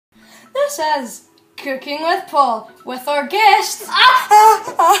this is Cooking with Paul with our guest,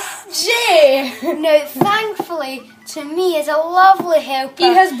 Jay. Now, thankfully, to me as a lovely helper, He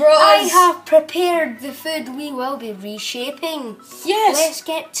has brought I us... have prepared the food we will be reshaping. Yes. Let's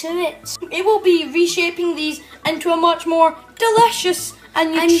get to it. It will be reshaping these into a much more delicious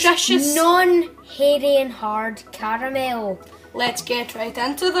and nutritious... non-hairy and hard caramel. Let's get right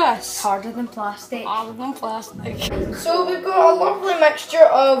into this. Harder than plastic. Harder than plastic. So we've got a lovely mixture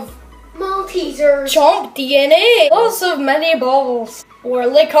of Maltesers. Chomp DNA. Lots of mini balls.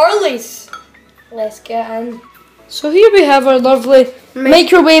 Whirly curlies. Let's get in. So here we have our lovely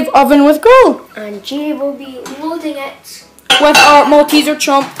microwave oven with grill. And Jay will be loading it. With our Malteser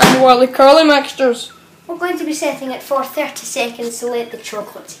Chomp and Whirly curly mixtures. We're going to be setting it for 30 seconds to let the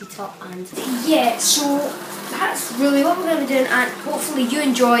chocolates heat up. And yeah, so that's really what we're going to be doing, and hopefully you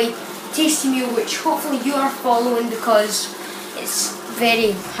enjoy Tasty Meal, which hopefully you are following because it's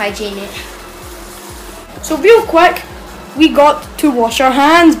very hygienic. So real quick, we got to wash our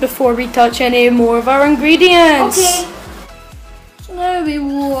hands before we touch any more of our ingredients. Okay. So now we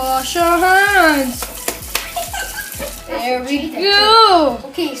wash our hands. There we go.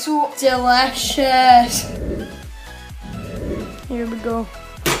 Okay, so Delicious. Here we go.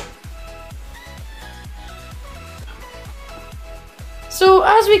 So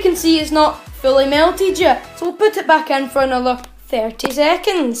as we can see, it's not fully melted yet. So we'll put it back in for another 30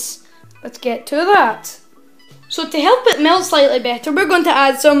 seconds. Let's get to that. So to help it melt slightly better, we're going to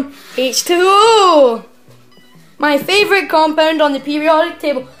add some H2O. My favourite compound on the periodic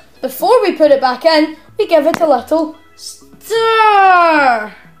table. Before we put it back in, we give it a little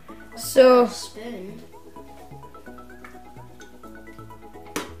stir. So spoon.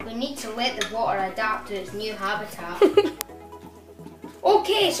 We need to let the water adapt to its new habitat.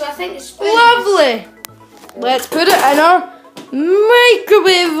 Okay, so I think the spoon. lovely. Let's put it in our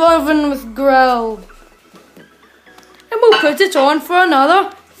microwave oven with grill. And we'll put it on for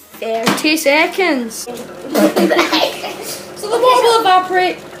another 30 seconds. So the water will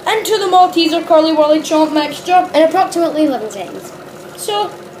evaporate into the Malteser CurlyWurly Chomp mixture In approximately 11 seconds.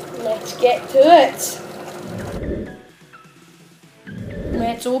 So let's get to it.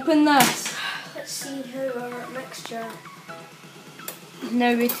 Let's open this. Let's see how our mixture.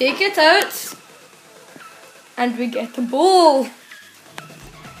 Now we take it out and we get a bowl.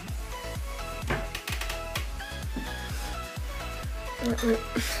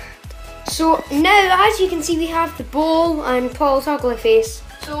 So now, as you can see, we have the bowl and Paul's ugly face.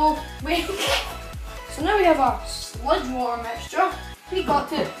 So now we have our sludge water mixture. We got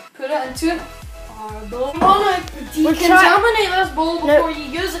to put it into our bowl. We want to decontaminate this bowl before you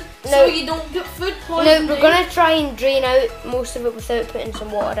use it, so you don't get food poisoning. Now we're gonna try and drain out most of it without putting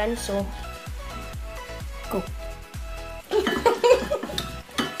some water in. So go.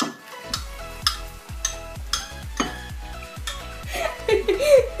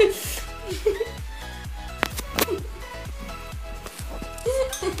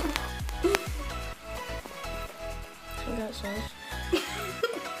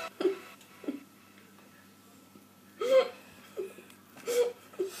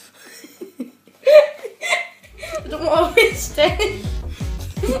 I don't want to waste it.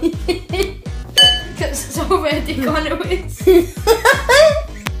 Because it's already gone to waste.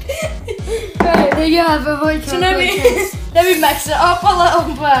 Right, there you have it. So now we mix it up a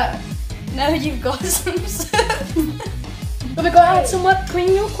little bit. Now you've got some soup. But we're going to add some whipped cream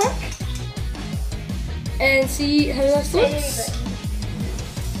real quick. And see how this looks.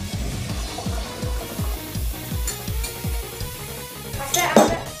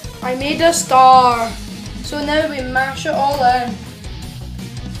 I made a star. So now we mash it all in.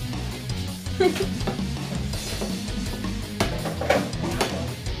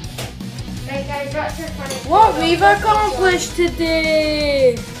 Right guys, that's your funny. What we've accomplished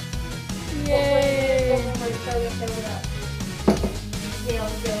today! Yay!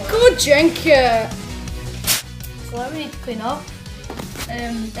 Go drink it! So now we need to clean up.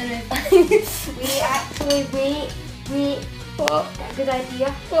 Anyway. wait. What? Good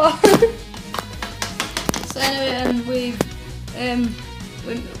idea. So anyway,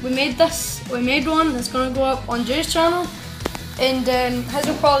 we made this. We made one that's gonna go up on Jay's channel, and his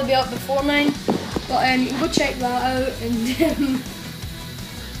will probably be up before mine. But you can go check that out. And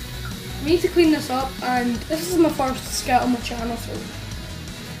we need to clean this up. And this is my first skit on my channel, so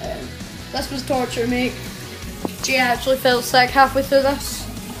this was torture to make. Jay actually felt sick halfway through this,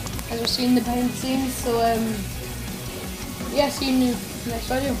 as we're seeing the behind the scenes. So yeah, see you in the next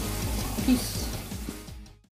video.